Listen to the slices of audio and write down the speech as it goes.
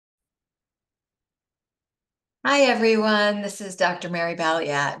Hi, everyone. This is Dr. Mary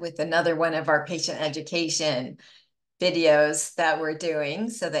Balliat with another one of our patient education videos that we're doing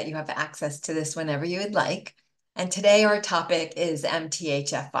so that you have access to this whenever you would like. And today our topic is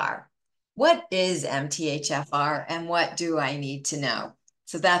MTHFR. What is MTHFR and what do I need to know?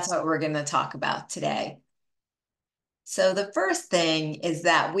 So that's what we're going to talk about today. So the first thing is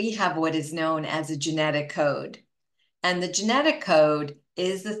that we have what is known as a genetic code. And the genetic code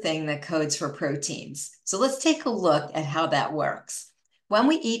is the thing that codes for proteins. So let's take a look at how that works. When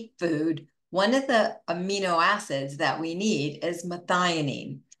we eat food, one of the amino acids that we need is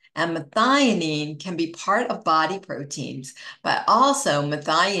methionine. And methionine can be part of body proteins, but also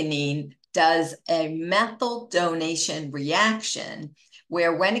methionine does a methyl donation reaction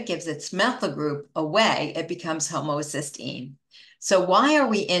where when it gives its methyl group away, it becomes homocysteine. So why are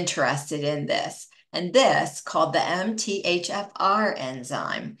we interested in this? And this, called the MTHFR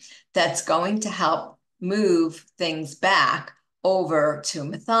enzyme, that's going to help move things back over to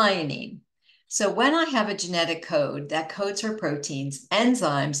methionine. So when I have a genetic code that codes for proteins,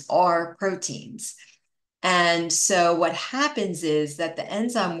 enzymes are proteins. And so what happens is that the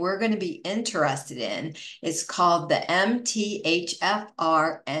enzyme we're going to be interested in is called the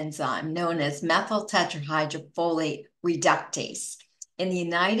MTHFR enzyme, known as methyl tetrahydrofolate reductase. In the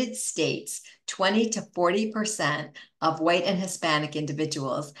United States, 20 to 40% of white and Hispanic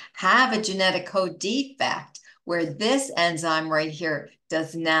individuals have a genetic code defect where this enzyme right here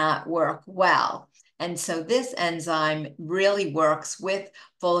does not work well. And so this enzyme really works with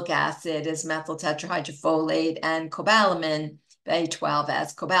folic acid as methyl tetrahydrofolate and cobalamin, B12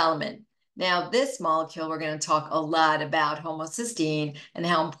 as cobalamin. Now, this molecule, we're going to talk a lot about homocysteine and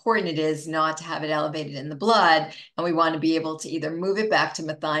how important it is not to have it elevated in the blood. And we want to be able to either move it back to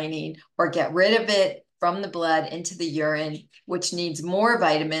methionine or get rid of it from the blood into the urine, which needs more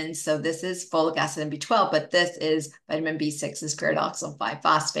vitamins. So this is folic acid and B12, but this is vitamin B6 is pyridoxal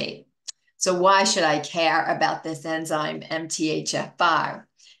 5-phosphate. So why should I care about this enzyme MTHFR?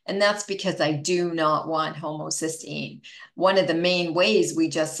 And that's because I do not want homocysteine. One of the main ways we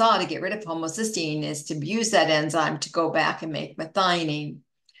just saw to get rid of homocysteine is to use that enzyme to go back and make methionine.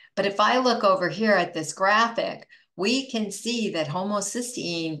 But if I look over here at this graphic, we can see that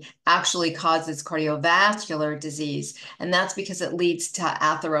homocysteine actually causes cardiovascular disease. And that's because it leads to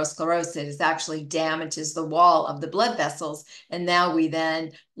atherosclerosis. It actually damages the wall of the blood vessels. And now we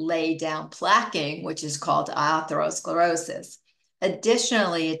then lay down plaquing, which is called atherosclerosis.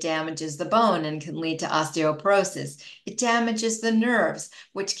 Additionally, it damages the bone and can lead to osteoporosis. It damages the nerves,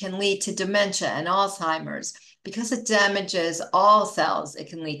 which can lead to dementia and Alzheimer's. Because it damages all cells, it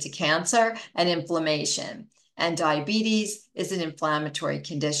can lead to cancer and inflammation. And diabetes is an inflammatory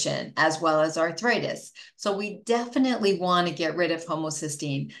condition, as well as arthritis. So we definitely want to get rid of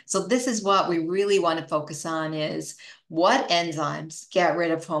homocysteine. So this is what we really want to focus on is what enzymes get rid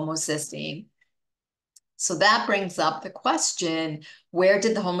of homocysteine. So that brings up the question, where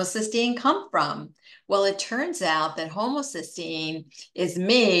did the homocysteine come from? Well, it turns out that homocysteine is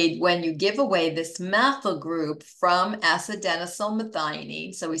made when you give away this methyl group from acetyldenyl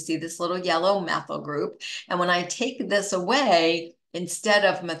methionine. So we see this little yellow methyl group. And when I take this away, instead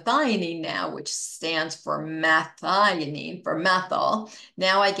of methionine now, which stands for methionine, for methyl,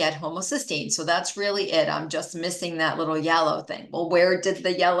 now I get homocysteine. So that's really it. I'm just missing that little yellow thing. Well, where did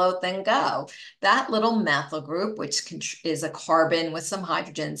the yellow thing go? That little methyl group, which is a carbon with some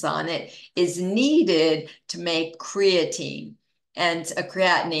hydrogens on it, is needed to make creatine and a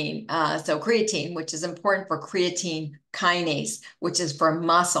creatinine. So creatine, which is important for creatine kinase, which is for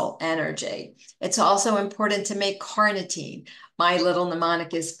muscle energy. It's also important to make carnitine. My little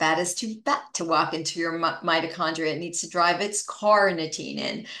mnemonic is fat is too fat to walk into your mitochondria. It needs to drive its carnitine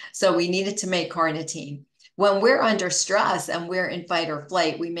in. So we need it to make carnitine. When we're under stress and we're in fight or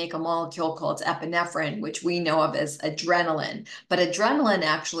flight, we make a molecule called epinephrine, which we know of as adrenaline. But adrenaline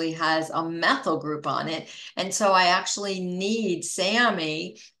actually has a methyl group on it. And so I actually need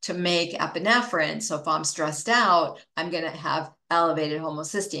SAMe to make epinephrine. So if I'm stressed out, I'm going to have elevated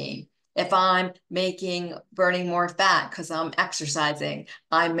homocysteine. If I'm burning more fat because I'm exercising,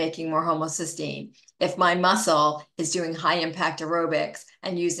 I'm making more homocysteine. If my muscle is doing high impact aerobics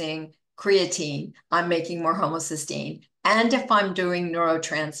and using creatine, I'm making more homocysteine. And if I'm doing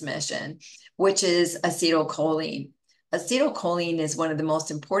neurotransmission, which is acetylcholine. Acetylcholine is one of the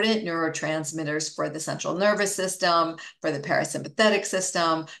most important neurotransmitters for the central nervous system, for the parasympathetic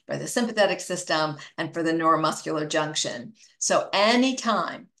system, for the sympathetic system, and for the neuromuscular junction. So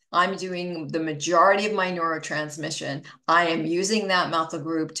anytime I'm doing the majority of my neurotransmission, I am using that methyl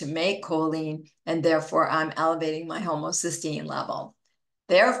group to make choline, and therefore I'm elevating my homocysteine level.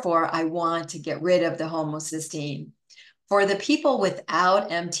 Therefore, I want to get rid of the homocysteine. For the people without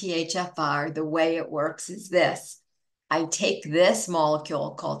MTHFR, the way it works is this. I take this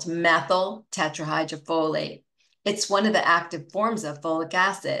molecule called methyl tetrahydrofolate. It's one of the active forms of folic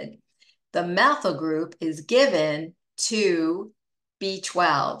acid. The methyl group is given to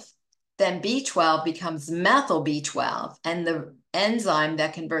B12. Then B12 becomes methyl B12, and the enzyme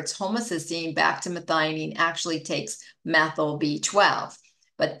that converts homocysteine back to methionine actually takes methyl B12.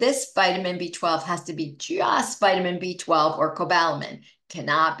 But this vitamin B12 has to be just vitamin B12 or cobalamin.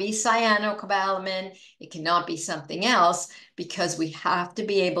 Cannot be cyanocobalamin. It cannot be something else, because we have to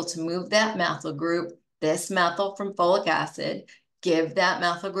be able to move that methyl group, this methyl from folic acid, give that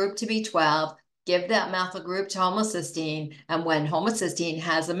methyl group to B12, give that methyl group to homocysteine, and when homocysteine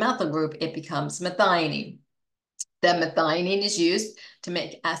has a methyl group, it becomes methionine. Then methionine is used to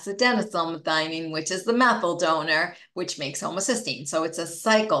make acetinosyl methionine, which is the methyl donor, which makes homocysteine. So it's a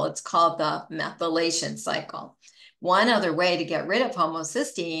cycle. It's called the methylation cycle. One other way to get rid of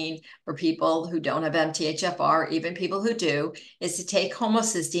homocysteine for people who don't have MTHFR, even people who do, is to take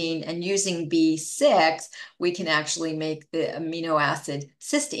homocysteine, and using B6, we can actually make the amino acid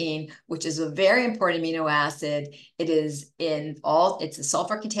cysteine, which is a very important amino acid. It's a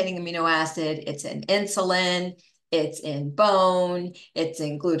sulfur-containing amino acid. It's in insulin. It's in bone, it's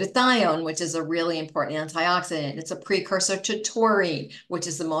in glutathione, which is a really important antioxidant. It's a precursor to taurine, which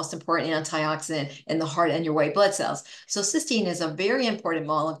is the most important antioxidant in the heart and your white blood cells. So cysteine is a very important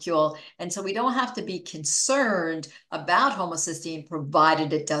molecule, and so we don't have to be concerned about homocysteine,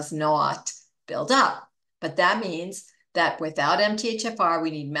 provided it does not build up. But that means that without MTHFR,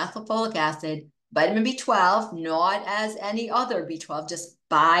 we need methylfolic acid, vitamin B12, not as any other B12, just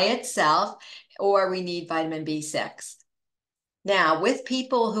by itself, or we need vitamin B6. Now, with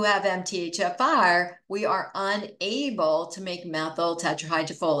people who have MTHFR, we are unable to make methyl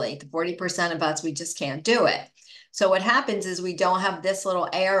tetrahydrofolate. The 40% of us, we just can't do it. So what happens is we don't have this little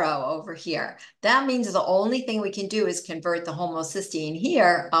arrow over here. That means the only thing we can do is convert the homocysteine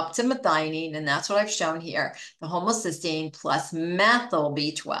here up to methionine, and that's what I've shown here. The homocysteine plus methyl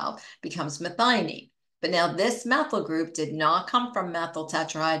B12 becomes methionine. But now this methyl group did not come from methyl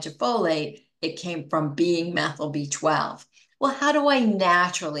tetrahydrofolate. It came from being methyl B12. Well, how do I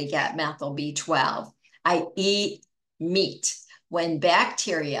naturally get methyl B12? I eat meat. When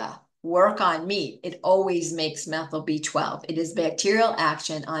bacteria work on meat, it always makes methyl B12. It is bacterial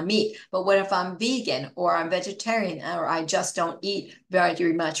action on meat. But what if I'm vegan, or I'm vegetarian, or I just don't eat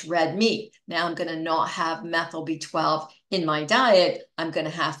very much red meat? Now I'm going to not have methyl B12 in my diet. I'm going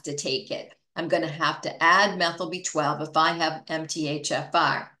to have to take it. I'm going to have to add methyl B12 if I have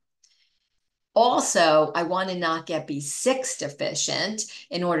MTHFR. Also, I want to not get B6 deficient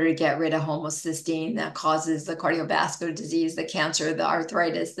in order to get rid of homocysteine that causes the cardiovascular disease, the cancer, the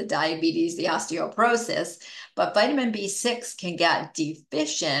arthritis, the diabetes, the osteoporosis. But vitamin B6 can get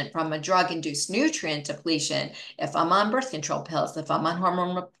deficient from a drug-induced nutrient depletion if I'm on birth control pills, if I'm on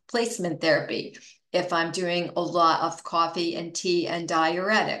hormone replacement therapy, if I'm doing a lot of coffee and tea and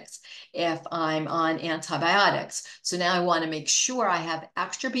diuretics, if I'm on antibiotics. So now I want to make sure I have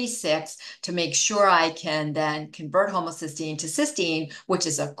extra B6 to make sure I can then convert homocysteine to cysteine, which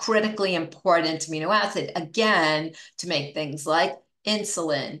is a critically important amino acid, again, to make things like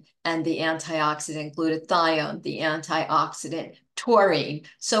insulin and the antioxidant glutathione, the antioxidant taurine.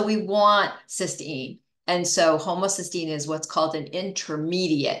 So we want cysteine. And so homocysteine is what's called an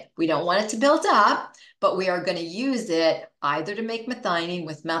intermediate. We don't want it to build up, but we are going to use it either to make methionine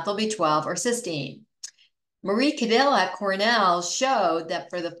with methyl B12 or cysteine. Marie Cadill at Cornell showed that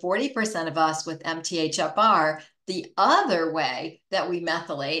for the 40% of us with MTHFR, the other way that we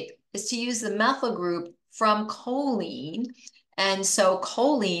methylate is to use the methyl group from choline. And so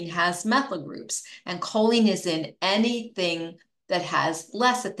choline has methyl groups, and choline is in anything that has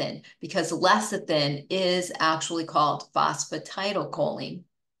lecithin, because lecithin is actually called phosphatidylcholine.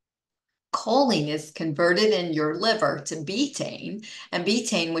 Choline is converted in your liver to betaine, and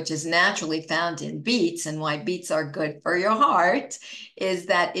betaine, which is naturally found in beets, and why beets are good for your heart, is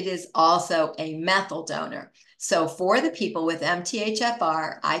that it is also a methyl donor. So for the people with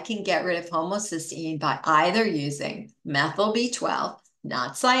MTHFR, I can get rid of homocysteine by either using methyl B12,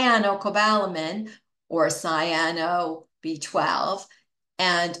 not cyanocobalamin or cyano B12,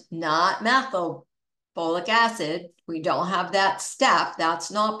 and not methyl folic acid. We don't have that step. That's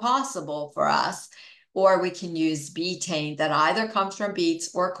not possible for us. Or we can use betaine that either comes from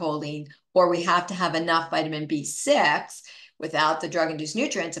beets or choline, or we have to have enough vitamin B6 without the drug-induced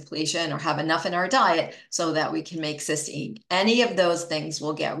nutrient depletion, or have enough in our diet so that we can make cysteine. Any of those things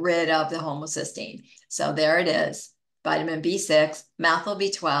will get rid of the homocysteine. So there it is. vitamin B6, methyl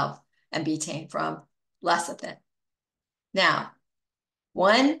B12, and betaine from lecithin. Now,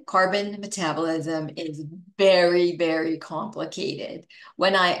 one, carbon metabolism is very, very complicated.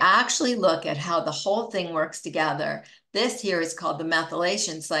 When I actually look at how the whole thing works together, this here is called the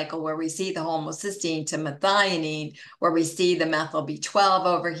methylation cycle, where we see the homocysteine to methionine, where we see the methyl B12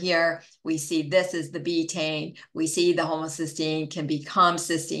 over here. We see this is the betaine. We see the homocysteine can become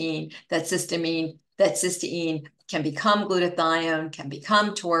cysteine, that cysteine can become glutathione, can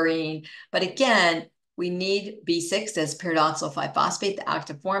become taurine. But again, we need B6 as pyridoxal 5-phosphate, the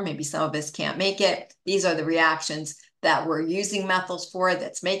active form. Maybe some of us can't make it. These are the reactions that we're using methyls for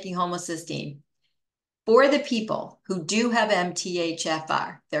that's making homocysteine. For the people who do have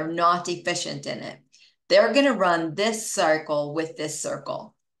MTHFR, they're not deficient in it. They're going to run this cycle with this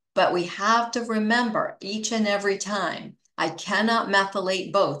circle. But we have to remember each and every time, I cannot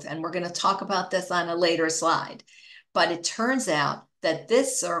methylate both. And we're going to talk about this on a later slide. But it turns out that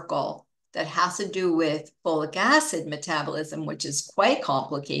this circle that has to do with folic acid metabolism, which is quite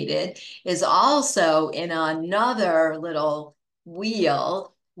complicated, is also in another little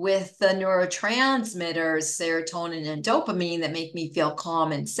wheel with the neurotransmitters, serotonin and dopamine, that make me feel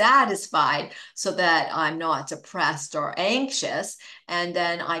calm and satisfied so that I'm not depressed or anxious. And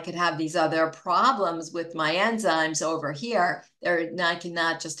then I could have these other problems with my enzymes over here. I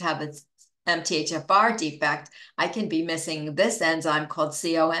cannot just have a MTHFR defect. I can be missing this enzyme called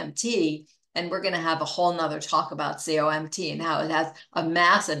COMT, and we're going to have a whole nother talk about COMT and how it has a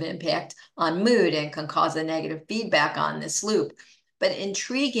massive impact on mood and can cause a negative feedback on this loop. But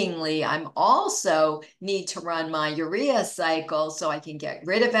intriguingly, I'm also need to run my urea cycle so I can get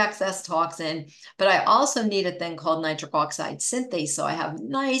rid of excess toxin, but I also need a thing called nitric oxide synthase. So I have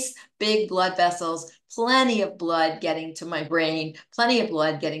nice big blood vessels, plenty of blood getting to my brain, plenty of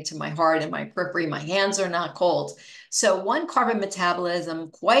blood getting to my heart and my periphery. My hands are not cold. So one, carbon metabolism,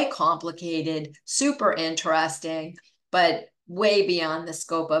 quite complicated, super interesting, but way beyond the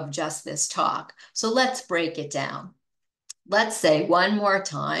scope of just this talk. So let's break it down. Let's say one more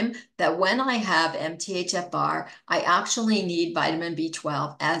time that when I have MTHFR, I actually need vitamin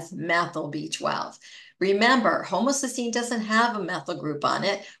B12 as methyl B12. Remember, homocysteine doesn't have a methyl group on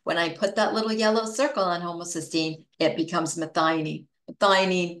it. When I put that little yellow circle on homocysteine, it becomes methionine.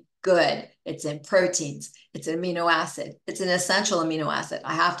 Methionine, good. It's in proteins. It's an amino acid. It's an essential amino acid.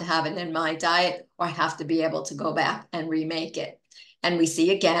 I have to have it in my diet, or I have to be able to go back and remake it. And we see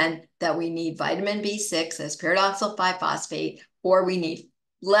again that we need vitamin B6 as pyridoxal 5-phosphate, or we need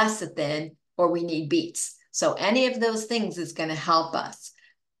lecithin, or we need beets. So any of those things is going to help us.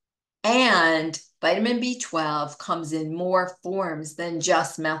 And vitamin B12 comes in more forms than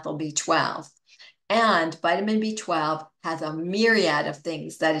just methyl B12. And vitamin B12 has a myriad of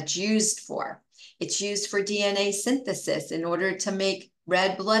things that it's used for. It's used for DNA synthesis in order to make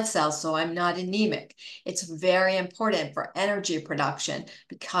red blood cells so I'm not anemic. It's very important for energy production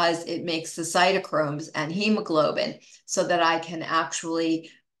because it makes the cytochromes and hemoglobin so that I can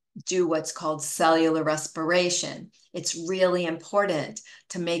actually do what's called cellular respiration. It's really important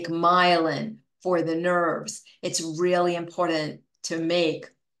to make myelin for the nerves. It's really important to make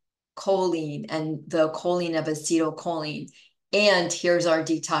choline and the choline of acetylcholine. And here's our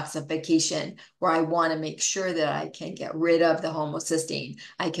detoxification, where I want to make sure that I can get rid of the homocysteine.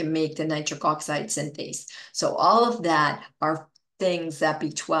 I can make the nitric oxide synthase. So all of that are things that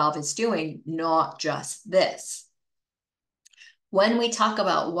B12 is doing, not just this. When we talk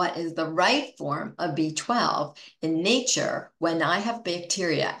about what is the right form of B12 in nature, when I have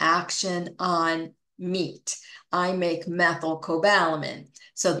bacteria action on meat, I make methylcobalamin.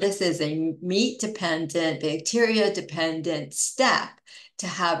 So this is a meat-dependent, bacteria-dependent step to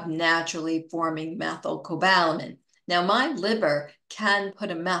have naturally forming methylcobalamin. Now, my liver can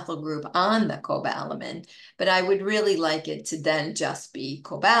put a methyl group on the cobalamin, but I would really like it to then just be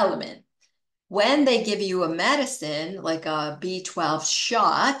cobalamin. When they give you a medicine, like a B12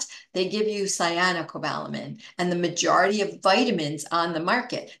 shot, they give you cyanocobalamin. And the majority of vitamins on the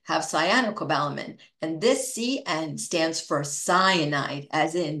market have cyanocobalamin. And this CN stands for cyanide,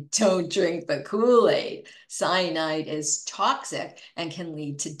 as in don't drink the Kool-Aid. Cyanide is toxic and can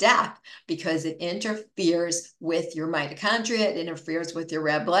lead to death because it interferes with your mitochondria, it interferes with your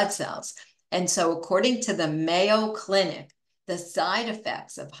red blood cells. And so according to the Mayo Clinic, the side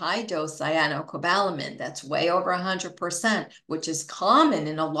effects of high-dose cyanocobalamin, that's way over 100%, which is common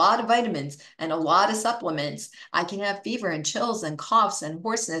in a lot of vitamins and a lot of supplements. I can have fever and chills and coughs and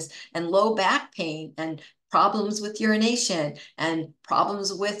hoarseness and low back pain and problems with urination and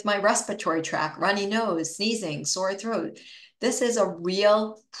problems with my respiratory tract, runny nose, sneezing, sore throat. This is a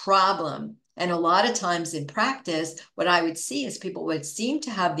real problem And a lot of times in practice, what I would see is people would seem to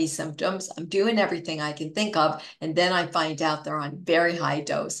have these symptoms. I'm doing everything I can think of. And then I find out they're on very high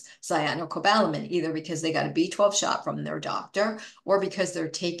dose cyanocobalamin, either because they got a B12 shot from their doctor or because they're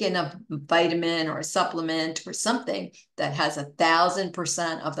taking a vitamin or a supplement or something that has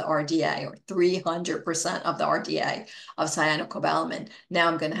 1,000% of the RDA or 300% of the RDA of cyanocobalamin. Now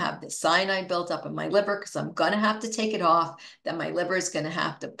I'm going to have this cyanide built up in my liver because I'm going to have to take it off. Then my liver is going to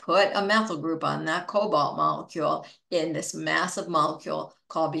have to put a methyl group on that cobalt molecule in this massive molecule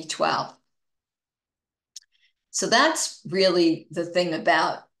called B12. So that's really the thing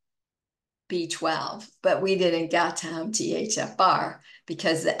about B12, but we didn't get to MTHFR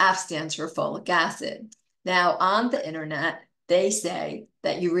because the F stands for folic acid. Now on the internet, they say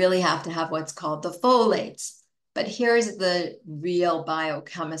that you really have to have what's called the folates. But here's the real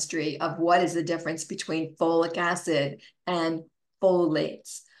biochemistry of what is the difference between folic acid and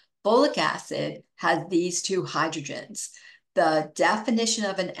folates. Folic acid has these two hydrogens. The definition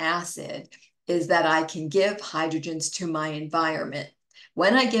of an acid is that I can give hydrogens to my environment.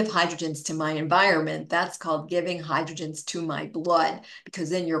 When I give hydrogens to my environment, that's called giving hydrogens to my blood,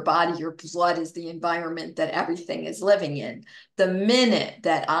 because in your body, your blood is the environment that everything is living in. The minute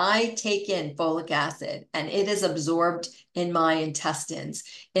that I take in folic acid and it is absorbed in my intestines,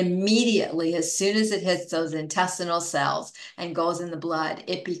 immediately, as soon as it hits those intestinal cells and goes in the blood,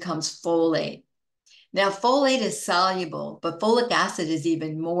 it becomes folate. Now, folate is soluble, but folic acid is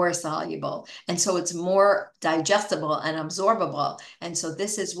even more soluble. And so it's more digestible and absorbable. And so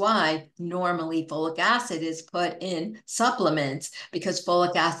this is why normally folic acid is put in supplements, because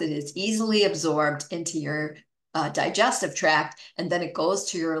folic acid is easily absorbed into your digestive tract, and then it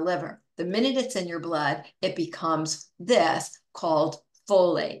goes to your liver. The minute it's in your blood, it becomes this called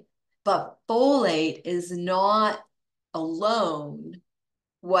folate. But folate is not alone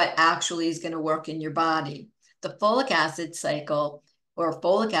what actually is going to work in your body. The folic acid cycle or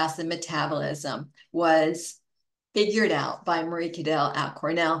folic acid metabolism was figured out by Marie Cadell at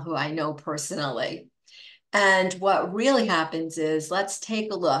Cornell, who I know personally. And what really happens is, let's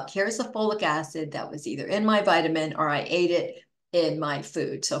take a look. Here's the folic acid that was either in my vitamin or I ate it in my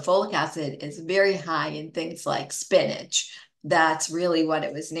food. So folic acid is very high in things like spinach. That's really what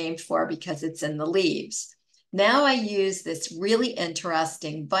it was named for because it's in the leaves. Now I use this really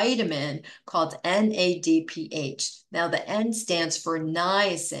interesting vitamin called NADPH. Now the N stands for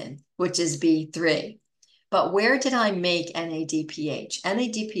niacin, which is B3. But where did I make NADPH?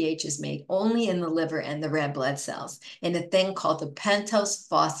 NADPH is made only in the liver and the red blood cells in a thing called the pentose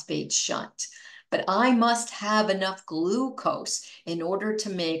phosphate shunt. But I must have enough glucose in order to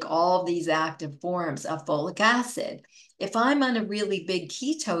make all these active forms of folic acid. If I'm on a really big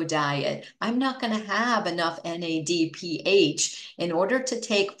keto diet, I'm not going to have enough NADPH in order to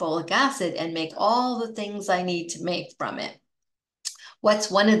take folic acid and make all the things I need to make from it.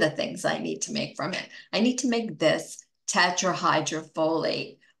 What's one of the things I need to make from it? I need to make this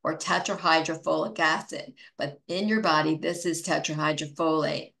tetrahydrofolate or tetrahydrofolic acid. But in your body, this is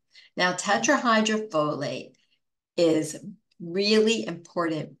tetrahydrofolate. Now, tetrahydrofolate is really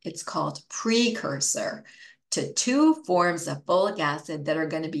important. It's called precursor to two forms of folic acid that are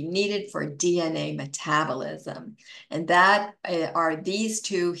going to be needed for DNA metabolism. And that are these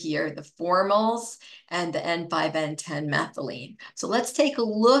two here, the formals and the N5N10 methylene. So let's take a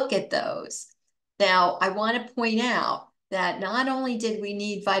look at those. Now, I want to point out that not only did we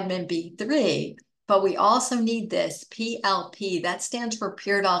need vitamin B3, but we also need this PLP. That stands for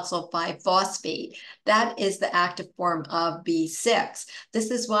pyridoxal 5-phosphate. That is the active form of B6. This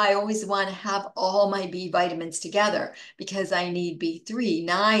is why I always want to have all my B vitamins together, because I need B3,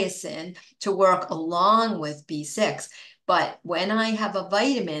 niacin, to work along with B6. But when I have a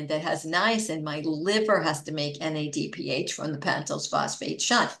vitamin that has niacin, my liver has to make NADPH from the pentose phosphate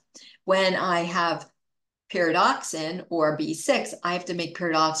shunt. When I have pyridoxine or B6, I have to make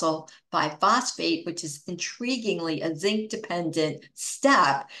pyridoxal 5-phosphate, which is intriguingly a zinc-dependent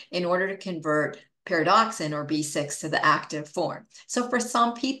step in order to convert pyridoxine or B6 to the active form. So for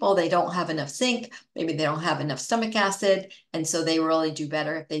some people, they don't have enough zinc, maybe they don't have enough stomach acid, and so they really do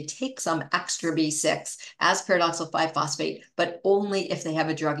better if they take some extra B6 as pyridoxal 5-phosphate, but only if they have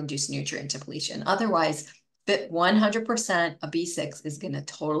a drug-induced nutrient depletion. Otherwise, 100% of B6 is going to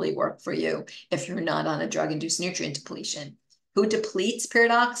totally work for you if you're not on a drug-induced nutrient depletion. Who depletes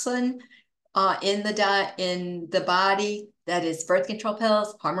pyridoxine in the body? That is birth control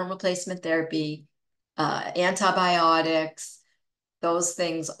pills, hormone replacement therapy, antibiotics. Those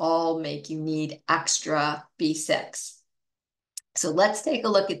things all make you need extra B6. So let's take a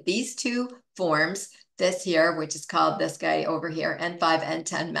look at these two forms, this here, which is called this guy over here,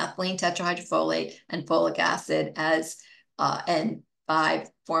 N5N10 methylene tetrahydrofolate and folic acid as N5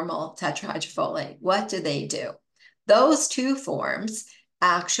 formal tetrahydrofolate. What do they do? Those two forms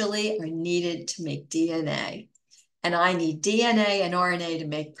actually are needed to make DNA. And I need DNA and RNA to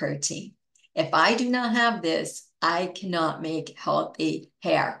make protein. If I do not have this, I cannot make healthy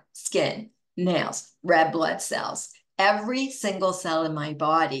hair, skin, nails, red blood cells. Every single cell in my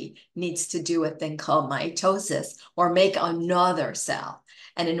body needs to do a thing called mitosis or make another cell.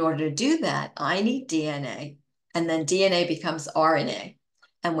 And in order to do that, I need DNA, and then DNA becomes RNA.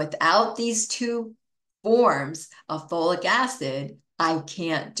 And without these two forms of folic acid, I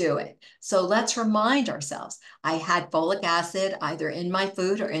can't do it. So let's remind ourselves, I had folic acid either in my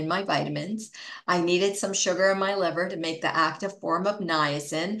food or in my vitamins. I needed some sugar in my liver to make the active form of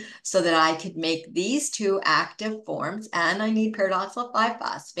niacin so that I could make these two active forms. And I need pyridoxal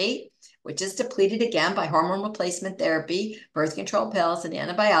 5-phosphate, which is depleted again by hormone replacement therapy, birth control pills, and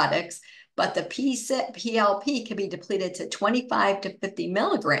antibiotics. But the PLP can be depleted to 25 to 50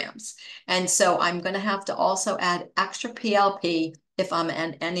 milligrams. And so I'm going to have to also add extra PLP if I'm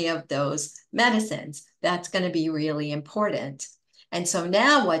on any of those medicines. That's going to be really important. And so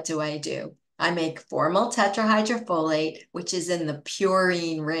now what do? I make formal tetrahydrofolate, which is in the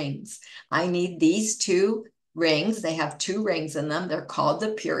purine rings. I need these two rings. They have two rings in them. They're called the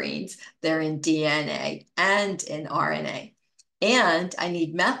purines. They're in DNA and in RNA. And I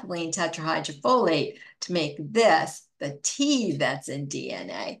need methylene tetrahydrofolate to make this, the T that's in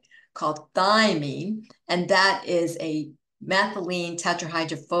DNA, called thymine. And that is a methylene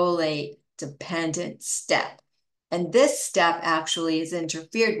tetrahydrofolate dependent step. And this step actually is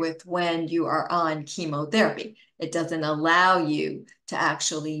interfered with when you are on chemotherapy. It doesn't allow you to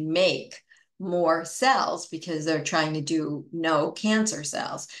actually make more cells because they're trying to do no cancer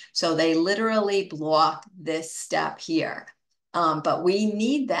cells. So they literally block this step here. But we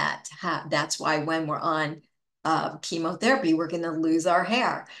need that to have. That's why when we're on chemotherapy, we're going to lose our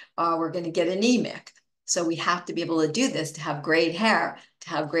hair. We're going to get anemic. So we have to be able to do this to have great hair, to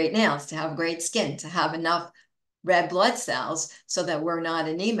have great nails, to have great skin, to have enough red blood cells so that we're not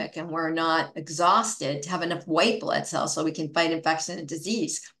anemic and we're not exhausted, to have enough white blood cells so we can fight infection and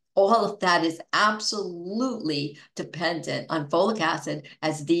disease. All of that is absolutely dependent on folic acid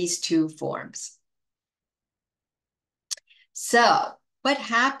as these two forms. So what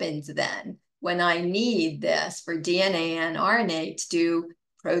happens then when I need this for DNA and RNA to do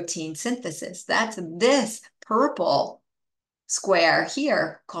protein synthesis? That's this purple square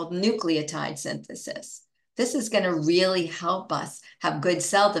here called nucleotide synthesis. This is going to really help us have good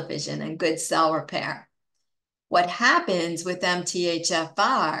cell division and good cell repair. What happens with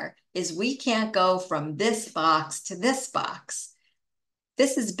MTHFR is we can't go from this box to this box.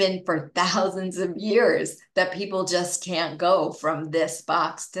 This has been for thousands of years that people just can't go from this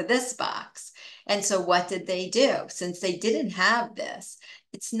box to this box. And so what did they do? Since they didn't have this,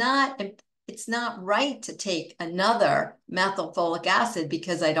 it's not right to take another methylfolic acid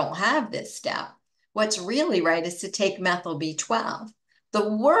because I don't have this step. What's really right is to take methyl B12.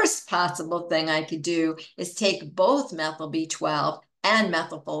 The worst possible thing I could do is take both methyl B12 and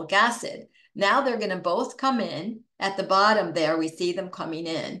methylfolic acid. Now they're going to both come in. At the bottom there, we see them coming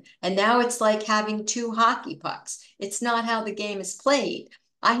in. And now it's like having two hockey pucks. It's not how the game is played.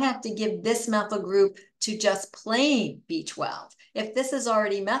 I have to give this methyl group to just plain B12. If this is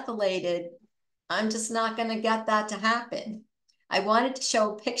already methylated, I'm just not going to get that to happen. I wanted to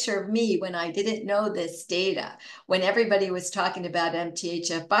show a picture of me when I didn't know this data, when everybody was talking about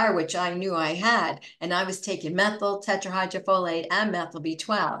MTHFR, which I knew I had, and I was taking methyl tetrahydrofolate and methyl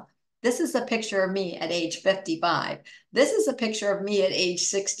B12. This is a picture of me at age 55. This is a picture of me at age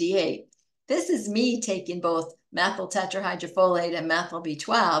 68. This is me taking both methyl tetrahydrofolate and methyl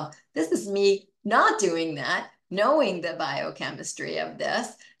B12. This is me not doing that, knowing the biochemistry of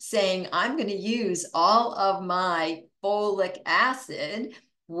this, saying I'm going to use all of my folic acid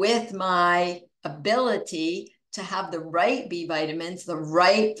with my ability to have the right B vitamins, the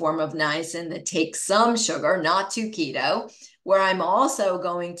right form of niacin that takes some sugar, not too keto, where I'm also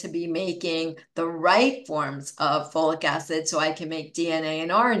going to be making the right forms of folic acid so I can make DNA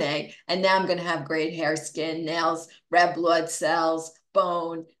and RNA. And now I'm going to have great hair, skin, nails, red blood cells,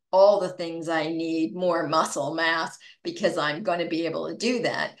 bone, all the things I need, more muscle mass, because I'm going to be able to do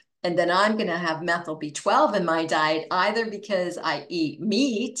that. And then I'm going to have methyl B12 in my diet, either because I eat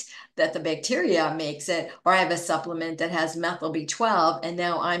meat that the bacteria makes it, or I have a supplement that has methyl B12. And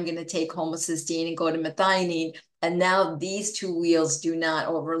now I'm going to take homocysteine and go to methionine. And now these two wheels do not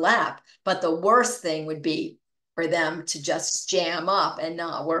overlap. But the worst thing would be for them to just jam up and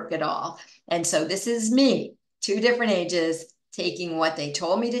not work at all. And so this is me, 2 different ages, taking what they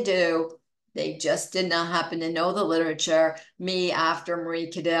told me to do. They just did not happen to know the literature. Me, after Marie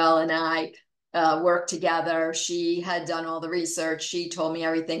Cadell and I worked together, she had done all the research. She told me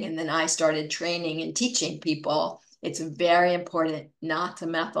everything. And then I started training and teaching people. It's very important not to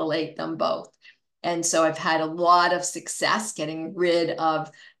methylate them both. And so I've had a lot of success getting rid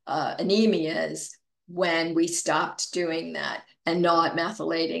of anemias when we stopped doing that and not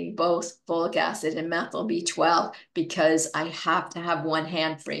methylating both folic acid and methyl B12, because I have to have one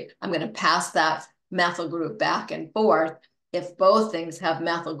hand free. I'm going to pass that methyl group back and forth. If both things have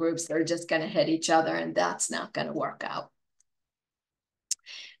methyl groups, they're just going to hit each other, and that's not going to work out.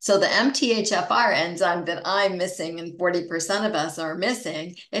 So the MTHFR enzyme that I'm missing and 40% of us are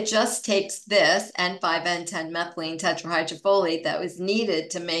missing, it just takes this N5N10 methylene tetrahydrofolate that was needed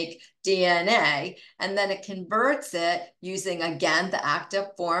to make DNA, and then it converts it using, again, the active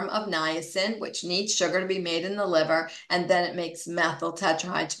form of niacin, which needs sugar to be made in the liver, and then it makes methyl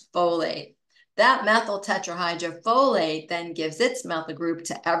tetrahydrofolate. That methyl tetrahydrofolate then gives its methyl group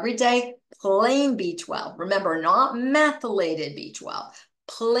to everyday plain B12. Remember, not methylated B12.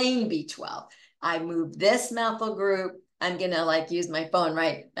 Plain B12. I move this methyl group. I'm going to use my phone,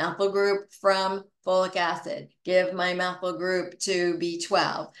 right? Methyl group from folic acid. Give my methyl group to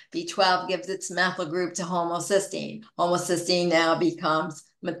B12. B12 gives its methyl group to homocysteine. Homocysteine now becomes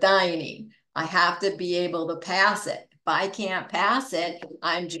methionine. I have to be able to pass it. If I can't pass it,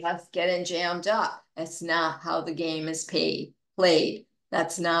 I'm just getting jammed up. That's not how the game is played.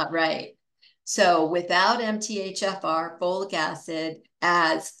 That's not right. So without MTHFR, folic acid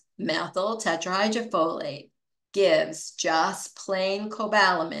as methyl tetrahydrofolate gives just plain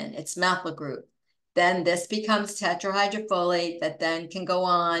cobalamin, its methyl group. Then this becomes tetrahydrofolate that then can go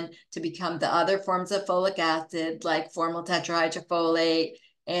on to become the other forms of folic acid, like formal tetrahydrofolate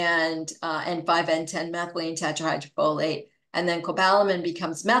and N5N10 methylene tetrahydrofolate. And then cobalamin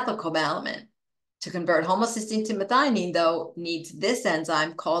becomes methylcobalamin. To convert homocysteine to methionine, though, needs this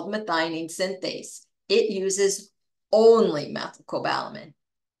enzyme called methionine synthase. It uses only methylcobalamin,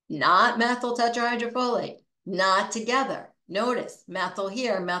 not methyl tetrahydrofolate, not together. Notice, methyl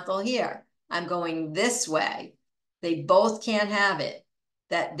here, methyl here. I'm going this way. They both can't have it.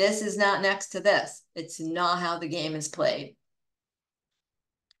 That this is not next to this. It's not how the game is played.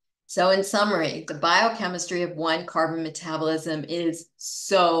 So in summary, the biochemistry of 1-carbon metabolism is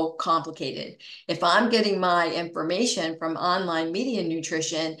so complicated. If I'm getting my information from online media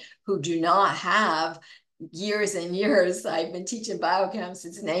nutrition who do not have years and years, I've been teaching biochem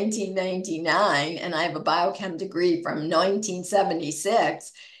since 1999, and I have a biochem degree from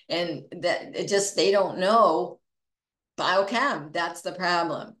 1976, and that they don't know biochem. That's the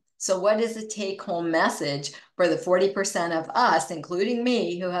problem. So what is the take-home message for the 40% of us, including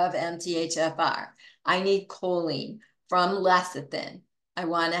me, who have MTHFR? I need choline from lecithin. I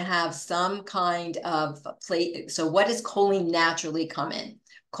want to have some kind of plate. So what does choline naturally come in?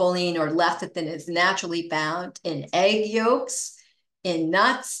 Choline or lecithin is naturally found in egg yolks, in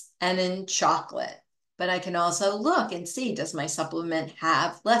nuts, and in chocolate. But I can also look and see, does my supplement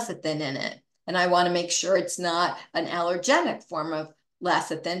have lecithin in it? And I want to make sure it's not an allergenic form of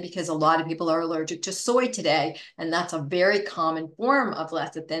lecithin, because a lot of people are allergic to soy today, and that's a very common form of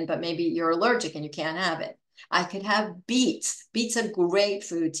lecithin, but maybe you're allergic and you can't have it. I could have beets. Beets are great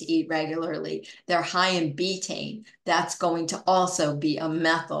food to eat regularly. They're high in betaine. That's going to also be a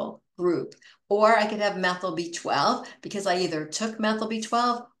methyl group. Or I could have methyl B12 because I either took methyl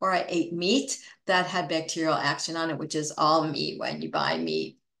B12 or I ate meat that had bacterial action on it, which is all meat when you buy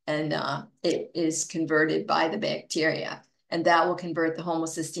meat, and it is converted by the bacteria. And that will convert the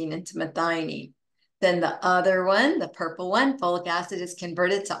homocysteine into methionine. Then the other one, the purple one, folic acid, is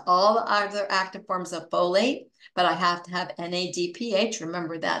converted to all the other active forms of folate, but I have to have NADPH.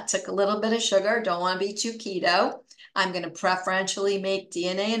 Remember, that took a little bit of sugar. Don't want to be too keto. I'm going to preferentially make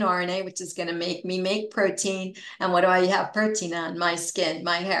DNA and RNA, which is going to make me make protein. And what do I have protein on? My skin,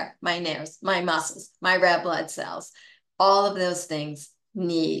 my hair, my nails, my muscles, my red blood cells. All of those things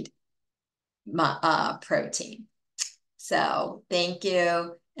need protein. So thank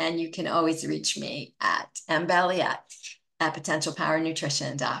you. And you can always reach me at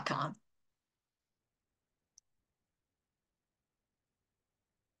mbelliette@potentialpowernutrition.com.